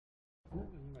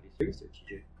Focus there,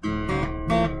 TJ.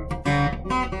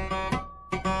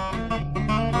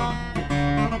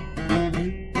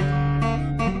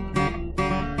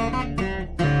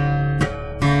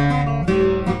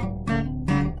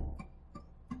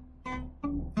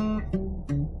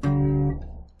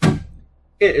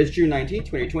 It is June 19th,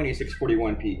 2020,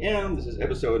 6:41 p.m. This is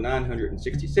episode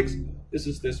 966. This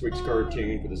is this week's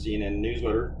cartoon for the CNN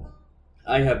newsletter.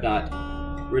 I have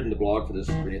not written the blog for this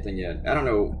or anything yet. I don't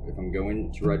know if I'm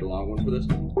going to write a long one for this.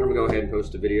 I'm going to go ahead and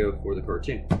post a video for the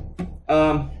cartoon.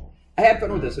 I had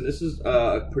fun with this, and this is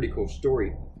a pretty cool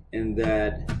story in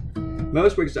that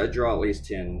most weeks I draw at least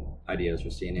 10 ideas for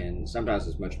CNN. Sometimes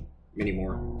it's many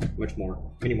more,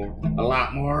 a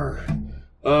lot more.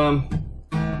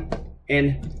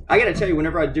 And I gotta tell you,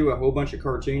 whenever I do a whole bunch of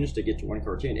cartoons to get to one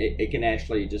cartoon, it can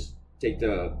actually just take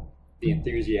the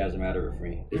enthusiasm out of it for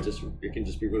me. It can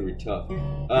just be really tough.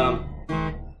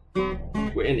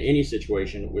 In any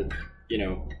situation with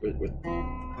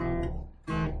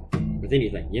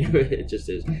anything, it just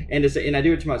is. And I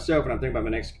do it to myself when I'm thinking about my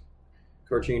next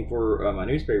cartoon for my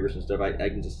newspapers and stuff. I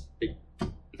can just, if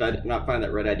I not find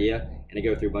that right idea and I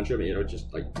go through a bunch of it, it'll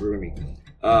just like ruin me.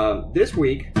 This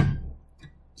week,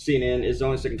 CNN is the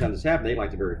only second time this happened. They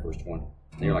liked the very first one.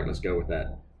 They were like, let's go with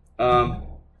that.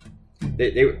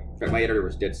 In fact, my editor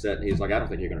was dead set. He was like, I don't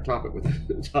think you're going to top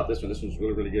this one. This one's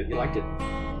really, really good. He liked it.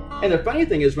 And the funny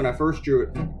thing is, when I first drew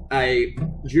it, I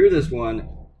drew this one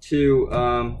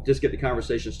to just get the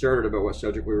conversation started about what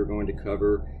subject we were going to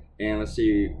cover, and let's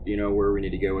see, where we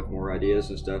need to go with more ideas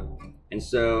and stuff.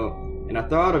 And I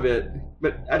thought of it,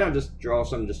 but I don't just draw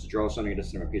something just to draw something and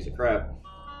just a piece of crap.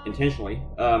 Intentionally,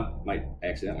 might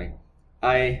accidentally.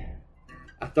 I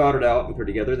thought it out and put it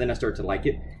together, then I started to like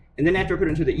it. And then after I put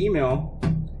it into the email,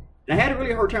 and I had a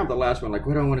really hard time with the last one, like,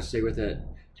 what do I want to say with it?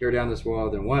 Tear down this wall,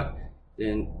 then what?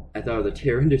 Then I thought of the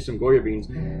tear into some Goya beans.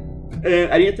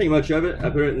 And I didn't think much of it. I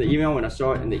put it in the email. When I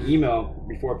saw it in the email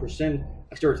before I pressed send,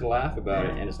 I started to laugh about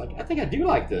it. And it's like, I think I do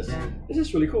like this. This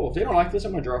is really cool. If they don't like this,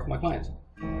 I'm going to draw it for my clients.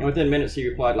 And within minutes, he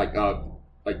replied, like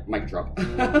mic drop.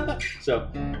 So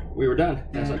we were done.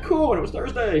 And I was like, cool, and it was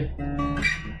Thursday.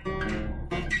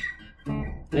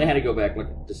 Then I had to go back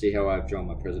look to see how I've drawn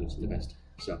my presidents in the best.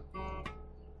 So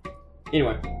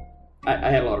anyway, I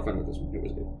had a lot of fun with this one. It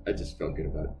was good. I just felt good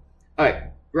about it. All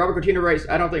right, Robert Cortina writes,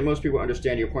 I don't think most people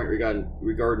understand your point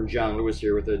regarding John Lewis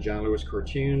here with the John Lewis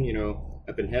cartoon,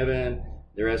 up in heaven.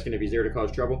 They're asking if he's there to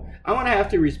cause trouble. I want to have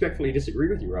to respectfully disagree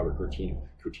with you, Robert Cortino.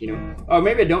 Or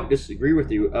maybe I don't disagree with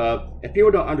you. If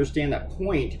people don't understand that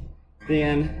point,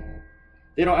 then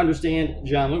they don't understand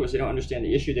John Lewis. They don't understand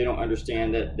the issue. They don't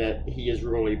understand that he is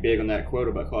really big on that quote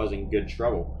about causing good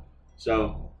trouble.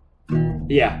 So,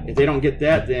 yeah, if they don't get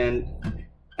that, then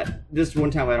this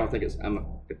one time I don't think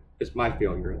it's my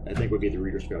failure. I think it would be the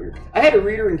reader's failure. I had a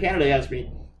reader in Canada ask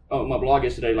me on my blog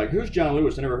yesterday, like, who's John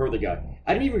Lewis? I never heard the guy.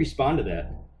 I didn't even respond to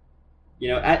that.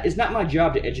 It's not my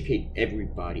job to educate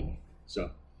everybody.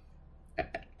 So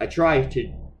I try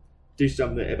to do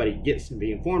something that everybody gets and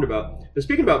be informed about. But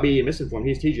speaking about being misinformed,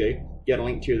 here's TJ. Got a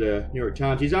link to the New York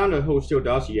Times. He's on the whole Steele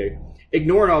dossier,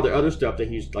 ignoring all the other stuff that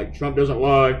he's like, Trump doesn't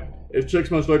lie. If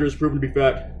 6 months later it's proven to be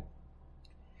fact.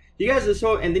 You guys, this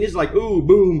whole, and then he's like, ooh,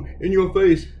 boom, in your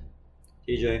face.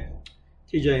 TJ.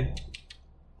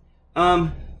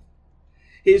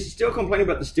 He's still complaining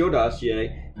about the Steele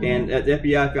dossier and that the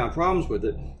FBI found problems with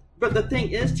it. But the thing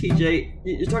is, TJ,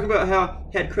 you're talking about how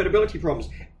it had credibility problems.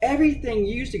 Everything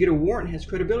used to get a warrant has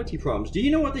credibility problems. Do you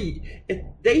know if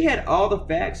they had all the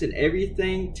facts and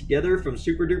everything together from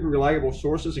super duper reliable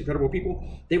sources and credible people,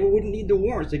 they wouldn't need the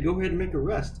warrants. They'd go ahead and make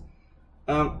arrests.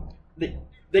 They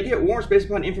get warrants based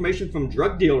upon information from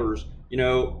drug dealers,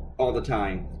 all the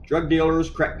time. Drug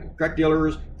dealers, crack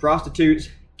dealers, prostitutes,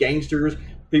 gangsters,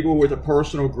 people with a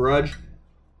personal grudge.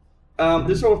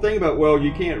 This whole thing about, well,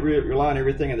 you can't rely on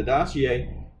everything in the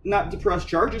dossier. Not to press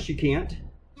charges, you can't.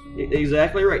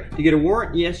 Exactly right. To get a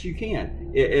warrant, yes, you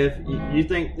can. If you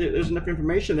think that there's enough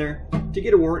information there to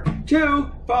get a warrant.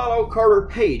 To follow Carter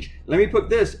Page. Let me put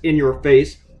this in your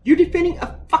face. You're defending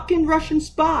a fucking Russian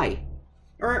spy.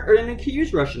 Or an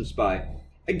accused Russian spy.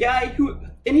 A guy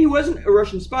and he wasn't a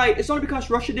Russian spy. It's only because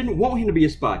Russia didn't want him to be a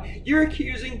spy. You're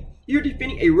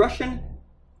defending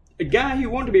a guy who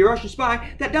wanted to be a Russian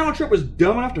spy that Donald Trump was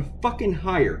dumb enough to fucking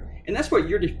hire. And that's what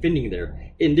you're defending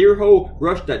there. In their whole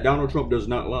rush that Donald Trump does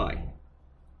not lie.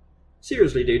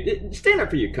 Seriously, dude. Stand up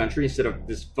for your country instead of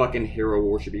this fucking hero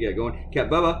worship you got going. Cat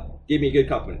Bubba, give me a good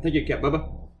compliment. Thank you, Cat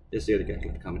Bubba. This is the other guy who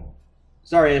left a comment.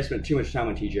 Sorry I spent too much time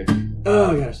on TJ.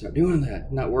 Oh, I gotta stop doing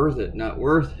that. Not worth it. Not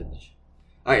worth it.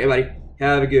 Alright, everybody.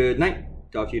 Have a good night.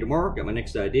 Talk to you tomorrow. Got my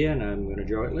next idea, and I'm gonna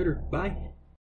draw it later. Bye.